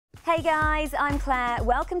Hey guys, I'm Claire.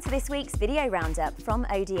 Welcome to this week's video roundup from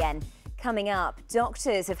ODN. Coming up,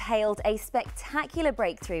 doctors have hailed a spectacular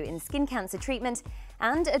breakthrough in skin cancer treatment,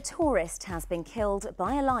 and a tourist has been killed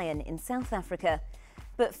by a lion in South Africa.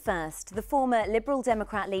 But first, the former Liberal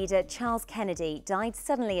Democrat leader Charles Kennedy died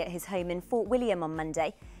suddenly at his home in Fort William on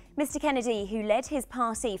Monday. Mr. Kennedy, who led his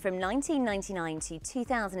party from 1999 to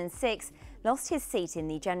 2006, lost his seat in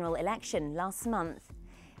the general election last month.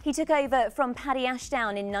 He took over from Paddy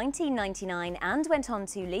Ashdown in 1999 and went on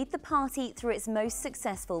to lead the party through its most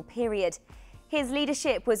successful period. His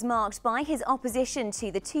leadership was marked by his opposition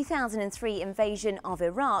to the 2003 invasion of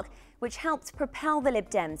Iraq, which helped propel the Lib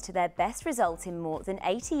Dems to their best result in more than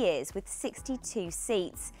 80 years with 62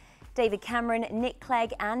 seats. David Cameron, Nick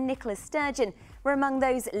Clegg and Nicola Sturgeon were among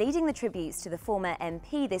those leading the tributes to the former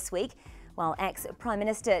MP this week, while ex-Prime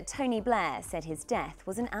Minister Tony Blair said his death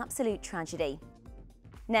was an absolute tragedy.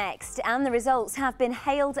 Next, and the results have been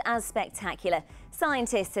hailed as spectacular.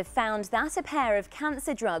 Scientists have found that a pair of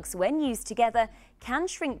cancer drugs, when used together, can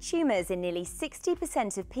shrink tumours in nearly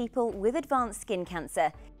 60% of people with advanced skin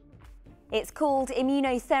cancer. It's called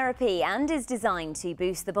immunotherapy and is designed to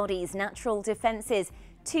boost the body's natural defences.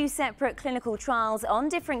 Two separate clinical trials on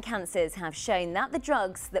different cancers have shown that the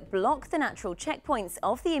drugs that block the natural checkpoints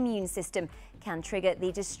of the immune system can trigger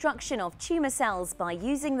the destruction of tumour cells by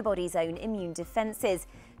using the body's own immune defences.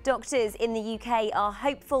 Doctors in the UK are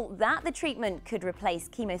hopeful that the treatment could replace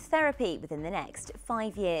chemotherapy within the next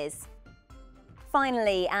 5 years.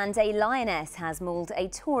 Finally, and a lioness has mauled a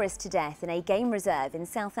tourist to death in a game reserve in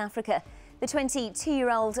South Africa. The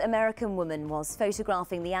 22-year-old American woman was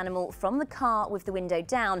photographing the animal from the car with the window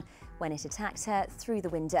down when it attacked her through the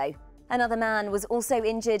window. Another man was also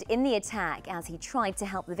injured in the attack as he tried to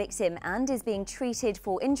help the victim and is being treated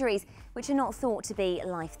for injuries which are not thought to be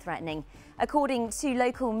life-threatening. According to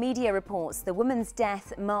local media reports, the woman's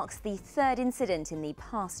death marks the third incident in the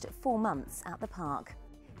past 4 months at the park.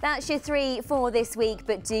 That's your 3 for this week,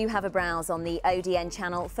 but do have a browse on the ODN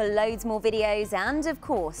channel for loads more videos, and of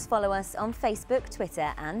course follow us on Facebook,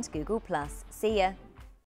 Twitter and Google+. See ya!